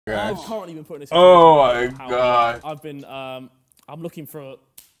I've currently been put in a situation. Oh my god. I've been, I'm looking for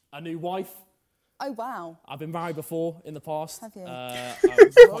a new wife. Oh, wow. I've been married before in the past. Have you? I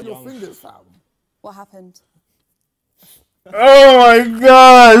was quite young. Fingers, fam. What happened? Oh my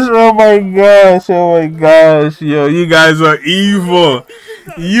gosh, oh my gosh, oh my gosh. Yo, you guys are evil.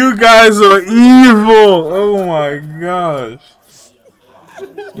 You guys are evil. Oh my gosh.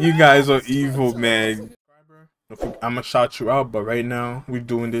 You guys are evil, man. I'm gonna shout you out, but right now we're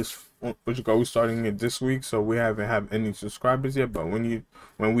doing this. We're starting it this week, so we haven't have any subscribers yet. But when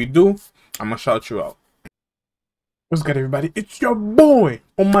we do, I'm gonna shout you out. What's good, everybody? It's your boy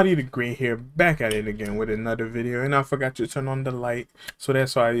Omari the Great here, back at it again with another video. And I forgot to turn on the light, so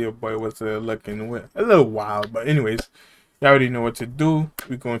that's why your boy was looking a little wild. But anyways, you already know what to do.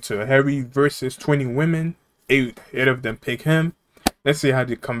 We're going to Harry versus 20 women. Eight of them pick him. Let's see how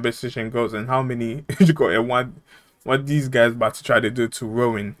the conversation goes and how many and what these guys about to try to do to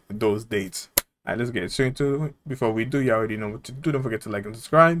ruin those dates. Alright, let's get straight into it. Before we do, you already know what to do. Don't forget to like and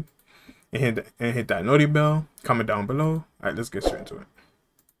subscribe. And hit that noti bell. Comment down below. Alright, let's get straight into it.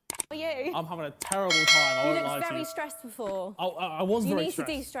 How are you? I'm having a terrible time. I You won't lie looked to very you. stressed before. I was very stressed.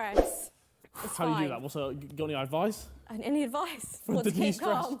 You need to de-stress. How do you do that? Got any advice? And any advice? For What the to keep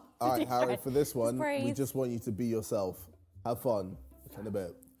de-stress? calm? All right, Harry, for this one, we breathe. just want you to be yourself. Have fun. In a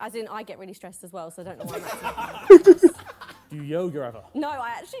bit. As in, I get really stressed as well, so I don't know why I'm acting. Do you yoga ever? No,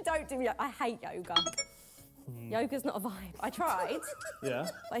 I actually don't do yoga. I hate yoga. Yoga's not a vibe. I tried, Yeah.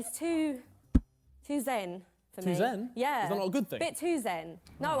 but it's too zen for me. Too zen? Yeah. Is that not a good thing? Bit too zen.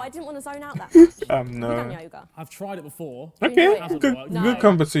 No, I didn't want to zone out that much. Have you done No. yoga? I've tried it before. Okay, Hasn't good, worked. No. good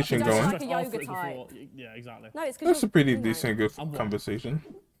conversation You don't going. like a yoga After it type. before. Yeah, exactly. No, it's because That's a pretty you know, decent, good I'm what? conversation.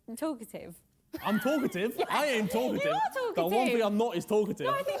 talkative. I'm talkative. I ain't talkative. You are The one talkative. thing I'm not is talkative.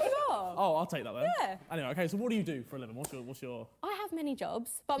 No, I think you are. Oh, I'll take that then. Yeah. Anyway, okay, so what do you do for a living? What's your I have many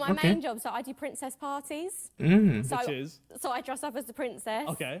jobs, but my Okay. main job, so I do princess parties. So, which is? so I dress up as the princess.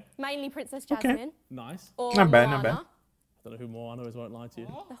 Okay. Mainly Princess Jasmine. Nice. Or Not bad, Moana, not bad. I don't know who Moana is, won't lie to you.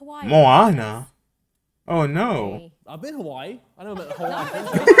 The Hawaiian Moana. Oh no. I've been Hawaii. I know about Hawaii.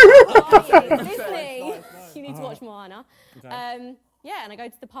 Hawaii, Disney. Nice. You need to watch Moana. Okay. Yeah, and I go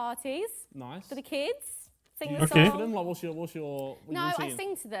to the parties Nice. for the kids, sing the Okay. For song. them, like, what's your No, I routine?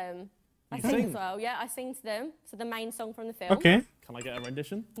 sing to them. I You sing sing? as well. Yeah, I sing to them. So the main song from the film. Okay. Can I get a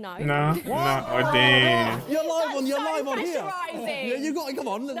rendition? No. No. No. Oh damn. You're live on. You're so live on here. pressurising. Yeah, you got it. Come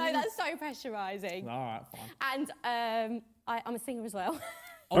on. No, that's so pressurising. All right, fine. And I'm a singer as well.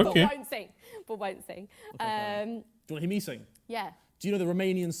 Okay. But won't sing. Do you want to hear me sing? Yeah. Do you know the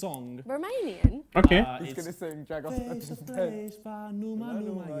Romanian song? Romanian? Okay. It's Gonna sing Drag Off.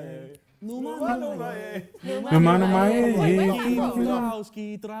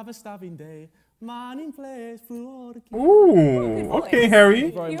 Ooh. Okay,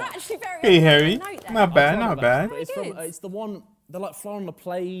 Harry. You're actually very Hey, Harry. note there. Not bad. Not bad. But it's, Very from, good. it's the one, they're like flying on a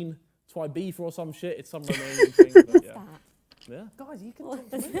plane to Ibiza or some shit. It's some Romanian thing. But yeah. Yeah. Guys, you can talk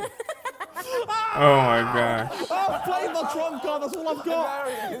to me. Oh my gosh. I've played my trump card, that's all I've got.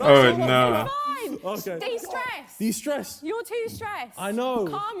 Oh no. Fine. Okay. De-stress. De-stress. You're too stressed. I know.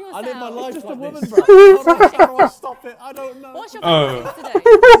 Calm yourself. I live my life Just a like woman, this. bro. How do I stop it? I don't know. What's your Oh. favourite thing to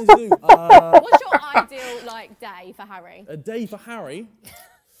do? Please do. What's your ideal like day for Harry? A day for Harry.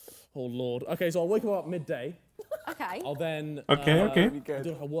 Oh Lord. Okay, so I'll wake up midday. Okay. I'll then Okay. Okay.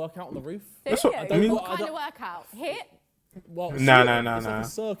 do like a workout on the roof. Do what you? I mean- What kind of workout? Hit? Well, No, it's no, like no, It's like no. a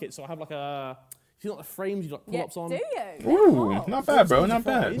circuit, so I have like a. You know, like the frames you like pull Yeah. ups on. Do you? Ooh. Not bad, bro. Not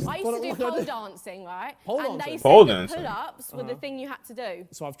bad. I used to do pole dancing, right? Pole and dancing? they said Pole that dancing. pull-ups were the thing you had to do.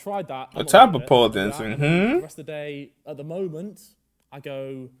 So I've tried that. What type of pole dancing? The rest of the day, at the moment, I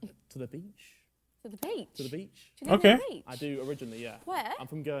go to the beach. To the beach. To the beach. Do you live Okay. on the beach? I do originally, yeah. Where? I'm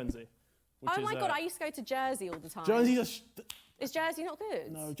from Guernsey. Which Oh is, my God, I used to go to Jersey all the time. Jersey's Is Jersey not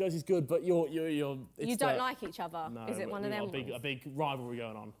good? no, Jersey's good, but you're. It's You don't like each other? No, Is it one of we've them got a ones? big rivalry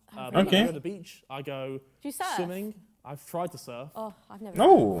going on. But Okay. I go to the beach. I go Do you surf? swimming. I've tried to surf. Oh, I've never.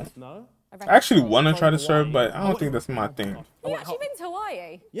 No. No. I actually want to try to surf, but I don't think that's my thing. You actually been to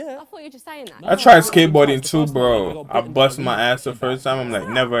Hawaii? Yeah. I thought you were just saying that. I tried skateboarding too, bro. I busted my ass the first time. I'm like,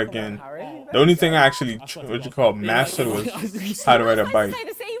 never again. The only thing I actually, mastered was how to ride a Supposed bike. to say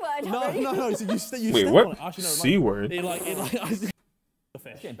the C word. No, Harry. no. So you Wait, step what? on it. Actually, no, C word? It like the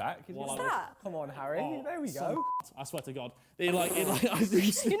fish. Getting back. What's that? Come on, Harry. Oh, There we so go. I swear to God. It like You're not supposed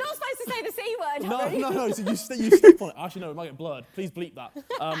to say the C word. No, Harry. no. So you step on it. Actually, no, it might get blurred. Please bleep that.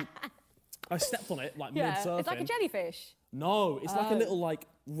 I stepped on it like Yeah, mid-surfing. it's like a jellyfish. No, it's like a little like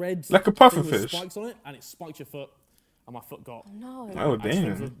red. Like a thing with pufferfish. spikes on it, and it spiked your foot, and my foot got. No. Oh, I just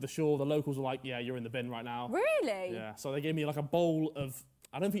went damn. to the shore. The locals were like, "Yeah, you're in the bin right now." Really? Yeah. So they gave me like a bowl of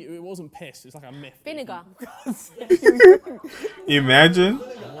I don't think it wasn't piss. It's like a myth. Vinegar. Imagine.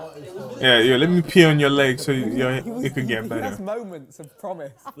 Yeah, let me pee on your leg so it could get He better. has moments of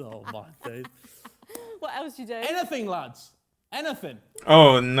promise. Oh my days. What else you do? Anything, lads. Anything.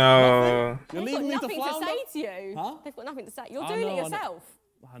 Oh no. You're They've leaving me got to nothing to flounder. say to you. Huh? They've got nothing to say. You're I doing know, it I know. yourself.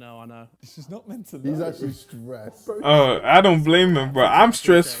 I know. She's not meant to He's know. actually stressed. Oh, I don't blame him, bro. I'm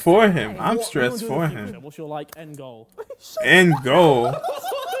stressed for him. I'm What stressed do you for wanna do in the him. future? What's your like end goal? End goal.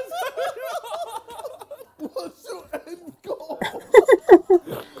 What's your end goal?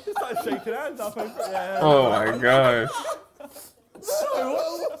 Just like shaking hands up. Yeah. Oh my gosh.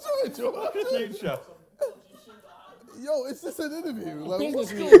 What's your end goal? Future. Yo, it's just an interview. Like,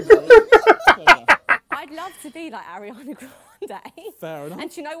 what's Business going meeting. I'd love to be like Ariana Grande. Fair enough.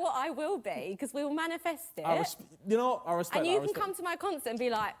 And do you know what I will be? Because we will manifest it. You know what? I respect And that. you I can respect come to my concert and be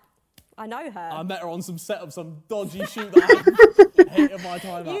like, I know her. I met her on some set of some dodgy shoot that I hated my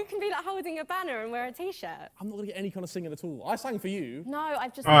time You at. can be like holding a banner and wear a t-shirt. I'm not going to get any kind of singing at all. I sang for you. No,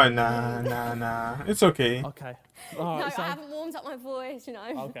 I've just... Oh nah. It's okay. Okay. No, All right, I so- haven't warmed up my voice, you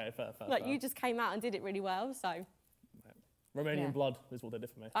know. Okay, fair. Like, you just came out and did it really well, so... Romanian Yeah. blood is what they did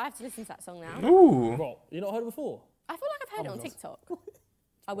for me. I have to listen to that song now. Ooh. Bro, you not heard it before? I feel like I've heard it on God. TikTok.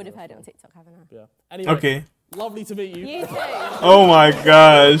 I would have heard it on TikTok, haven't I? Yeah. Anyway, Okay. lovely to meet you. You too. Oh my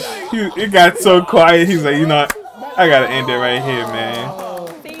gosh. It got so quiet. He's like, you know what? I gotta end it right here,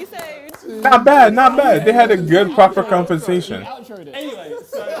 man. See you soon. Not bad. They had a good, proper conversation. Outroed it. Anyway,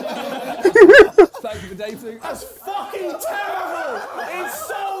 so thank you for dating. That's fucking terrible! It's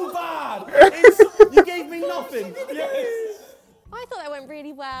so bad! You gave me nothing! I thought that went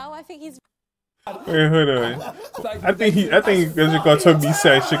really well. I think he's... Wait, hold on. I think because you're gonna talk me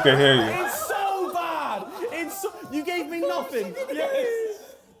sad, she can hear you. It's so bad! You gave me nothing!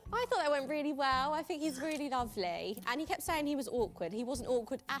 I thought that went really well. I think he's really lovely. And he kept saying he was awkward. He wasn't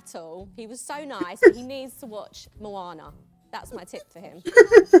awkward at all. He was so nice, but he needs to watch Moana. That's my tip for him.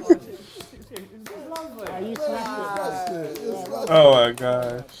 Oh my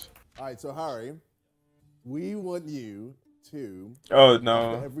gosh. All right, so Harry, we want you to, Oh for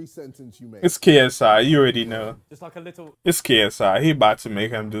no. every sentence you make, It's KSI. You already know. It's like a little... It's KSI. He about to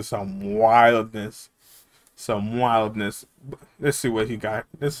make him do some wildness. Let's see what he got.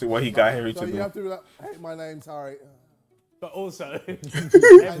 Let's see what he got Harry so to you do. have to be like, hey, my name's Harry. But also,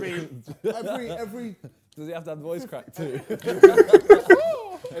 every Does he have to have voice crack too?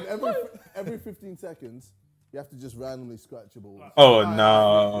 and every 15 seconds, you have to just randomly scratch your balls. Oh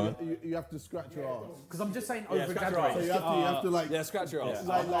no. You have to scratch your ass. because I'm just saying So you have to like, Yeah, scratch your ass.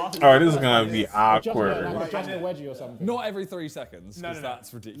 Oh, this is gonna be awkward. Just a wedgie or something. Not every 3 seconds, because No.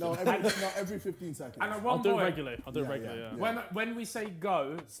 that's ridiculous. no, every 15 seconds. And at I'll one do it point, regularly. Yeah. when we say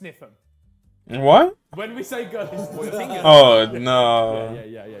go, sniff them. What? When we say go, put your finger. Oh no.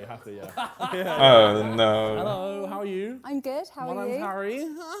 Yeah, you have to, yeah. Oh no. Hello, how are you? I'm good. How My are name's you? Harry.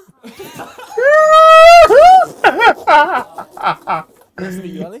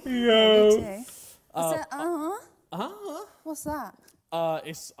 Yo. Okay. What's that?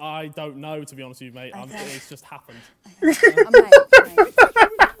 I don't know, to be honest with you, mate. Okay. It's just happened. Mate.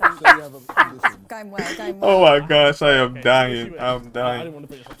 So you have a position. Going well. Oh my gosh, I am Okay, dying. I I'm didn't dying. want to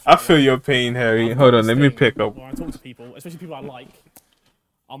bring this up. I feel your pain, Harry. Hold on, let me pick up. When I talk to people, especially people I like,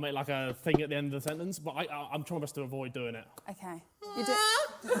 I'll make like a thing at the end of the sentence, but I'm trying my best to avoid doing it. Okay. You do.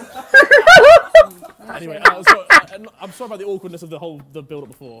 Anyway, I'm sorry about the awkwardness of the build-up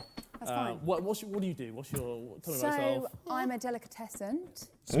before. That's fine. What do you do? Tell me about So yourself. I'm a delicatessen. Scratch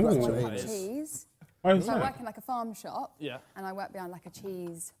So your I work anus. cheese. What is So I that? work in like a farm shop. Yeah. And I work behind like a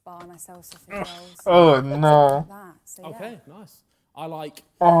cheese bar and I sell sausage rolls. Oh Like no. that. So, yeah. Okay, nice. I like,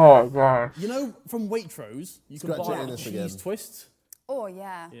 Oh god. you know, from Waitrose, you can Scratch your buy anus cheese again. twists. Oh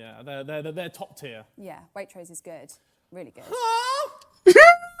yeah. Yeah, they're top tier. Yeah. Waitrose is good. Really good.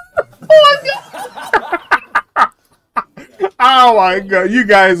 Oh my god. You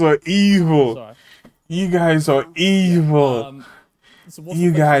guys are evil. Sorry. You guys are evil. So what's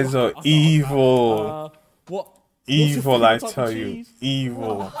You the- guys are I evil. What? Evil, I favourite type of tell you. cheese?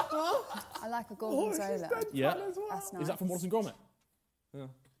 Evil. I like a gorgonzola. Yeah. That's nice. Is that from Wallace and Gromit? I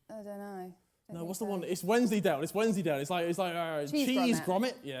don't know. No, what's the one? It's Wednesday down. It's Wednesday down. It's like Cheese cheese Gromit.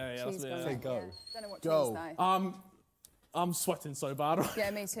 grommet. Yeah, that's Cheese it. grommet, Say go. yeah. Don't know what Go. cheese though. I'm sweating so bad.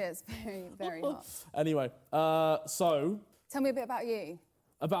 Yeah, me too. It's very hot. Anyway, so Tell me a bit about you.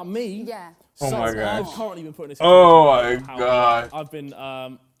 about me. Yeah. Oh so my I've gosh. currently been putting this. Oh my how god. I've been.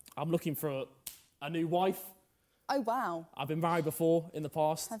 I'm looking for a new wife. Oh wow. I've been married before in the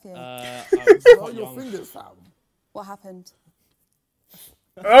past. Have you? I was quite Your young. fingers, fam. What happened?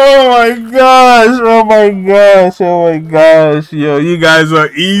 Oh my gosh! Oh my gosh! Oh my gosh! Yo, you guys are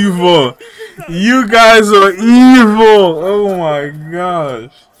evil. You guys are evil. Oh my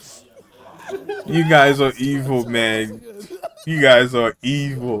gosh! You guys are evil, man. You guys are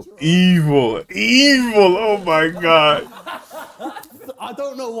evil, evil, evil. Oh my god! I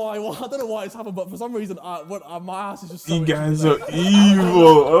don't know why. I don't know why it's happened, but for some reason, my ass is just so. You guys are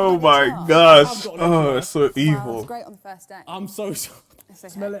evil. Oh my gosh! Oh, it's so Wow, evil. it's great on the first day. I'm so sorry. It's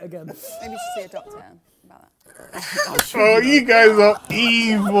okay. Smell it again. Maybe you should see a doctor about that. Oh, you guys are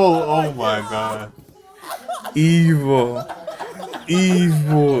evil. Oh my god. Evil.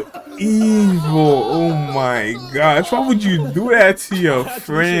 Evil. Evil. Oh my gosh. Why would you do that to your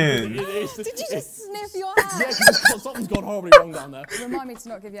friend? Did you just sniff your hand? Yeah, because something's gone horribly wrong down there. Remind me to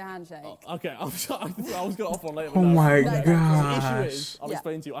not give you a handshake. Okay, I was going to off on later. Oh my The issue gosh. is, I'll Yeah.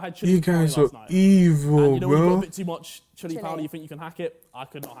 explain to you. I had chili You powder guys are last night. evil, And you know when you've got a bro. bit too much chili Chili. powder, you think you can hack it? I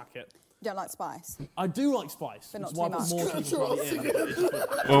could not hack it. You don't like spice? I do like spice. But not That's why I too put much. more chili powder in.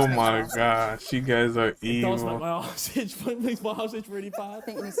 Oh my gosh. You guys are It does make evil. my ass itch, but it makes my ass itch really bad. I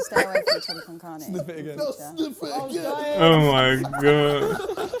think you need to stay away from the chili con carne. Sniff it again. Sniff it again. Oh my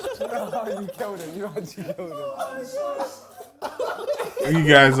god. You killed him. You actually killed him. You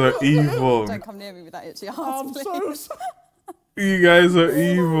guys are evil. Don't come near me with that itchy ass, I'm please. so sorry. You guys are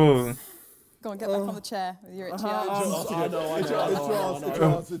evil. Go on, get back on the chair with your itchy I ass. know. It's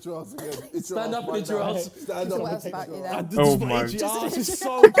your ass again. Stand up and it's your ass. Stand So up what and else take about you your then? Oh My my- itchy ass is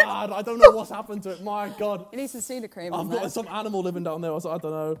so bad. I don't know what's happened to it. My God. It needs some cedar cream I've on there. got some animal living down there, or so I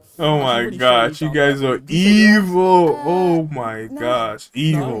don't know. Oh my really gosh. shady You down guys there. are evil. Oh my No. gosh.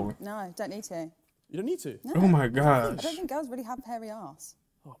 Evil. No, don't need to. You don't need to. Oh my I gosh. don't think girls really have hairy ass.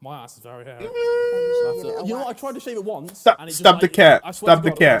 Oh, my ass is very hairy. Maybe you should give it a You know what? I wax. tried to shave it once. Stop- and it just, stop like, the cat. I swear Stop to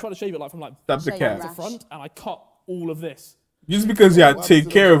the God, I cat. tried to shave it like from like Stop the Shave cat. it. the front, and I cut all of this. Just because y'all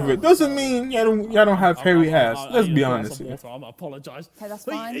take care of it doesn't mean y'all don't have hairy ass. Let's be honest here. I'm gonna apologize. Okay, that's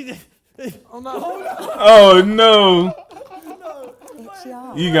fine. Oh no! Oh no! Itchy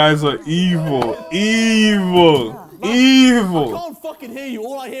ass. You guys are evil. Evil. I Evil. can't fucking hear you.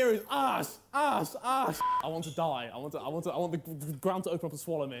 All I hear is ass, ass, ass. I want to die. I want the ground to open up and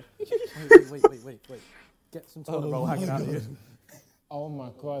swallow me. Wait. Get some toilet roll hanging out of you. Oh my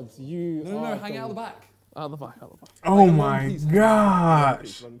god, you. No, are hang out the back. Out the back. Oh my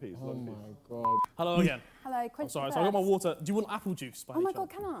gosh. Oh my god. Hello again. Hello, I'm quench sorry. the So I got my thirst. water. Do you want apple juice? By Oh my any god,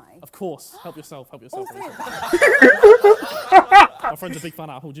 chance? can I? Of course. Help yourself. Help yourself. All three help of yourself. them. My friend's a big fan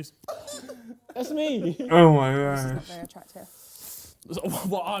of apple juice. That's me. Oh my It's gosh. not very attractive.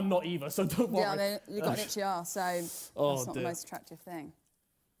 Well, I'm not either, so don't worry. Yeah, I mean, you've got an itchy ass, so Oh, that's not the dear. most attractive thing.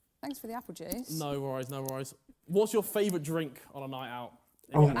 Thanks for the apple juice. No worries, no worries. What's your favourite drink on a night out?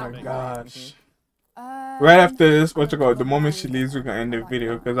 Oh If my you had gosh. Um, Right after this, what's it called? The moment she leaves, we're gonna end the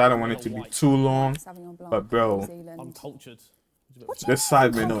video because I don't want it to be too long. Sauvignon Blanc, But bro, New Zealand. Uncultured. the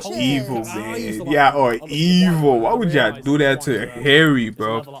Sidemen are Shit. evil, I used man. to like Yeah, that. or I was evil. Why would y'all realised do that it's to one, Harry, It's a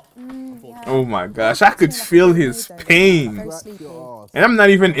bro? level up, unfortunately. Oh my gosh, I could feel his pain. Very sleepy. And I'm not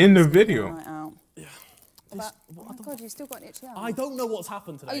even in the video. Night out. But, oh my god, you've still got an itchy ass. I don't know what's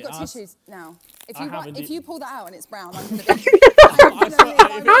happened today. Oh, you've got and I- tissues now. If I you, have if indeed. you pull that out and it's brown, I'm gonna be.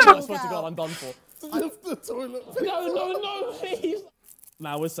 I swear to God, I'm done for. Lift the toilet. No, please.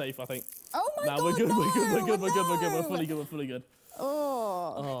 Now we're safe, I think. Oh my Now god, we're good, no, we're good, we're good, we're good, we're good, we're no. fully good, we're fully good.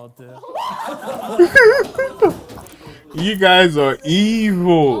 Oh. Oh dear. You guys are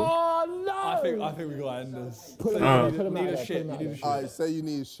evil. Oh no! I think we gotta end this. Put him Uh. out there, put him Need out a there, shit. put him out You need a there. shit. Alright, say you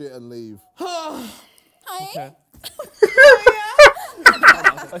need shit and leave. Hi. Okay.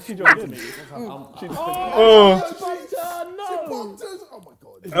 She joined me. Oh, Oh my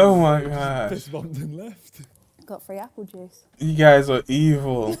god. oh my gosh. Fist bumped and left. Got free apple juice. You guys are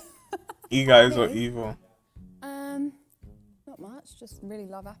evil. You guys are evil. Not much. Just really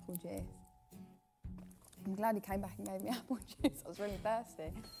love apple juice. I'm glad he came back and gave me apple juice. I was really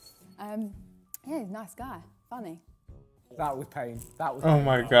thirsty. Yeah, he's a nice guy. Funny. That was pain. That was Oh pain.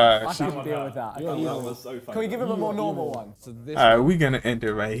 my I gosh. can't deal with that. I can't deal with so funny. Can we give him a more normal one? So this Alright, we're gonna end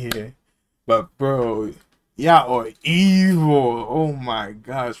it right here. But bro, y'all are evil. Oh my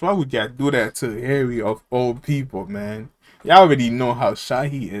gosh. Why would y'all do that to Harry of all people, man? Y'all already know how shy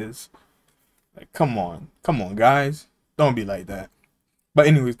he is. Like, come on. Come on, guys. Don't be like that. But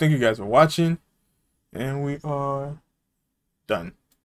anyways, thank you guys for watching. And we are done.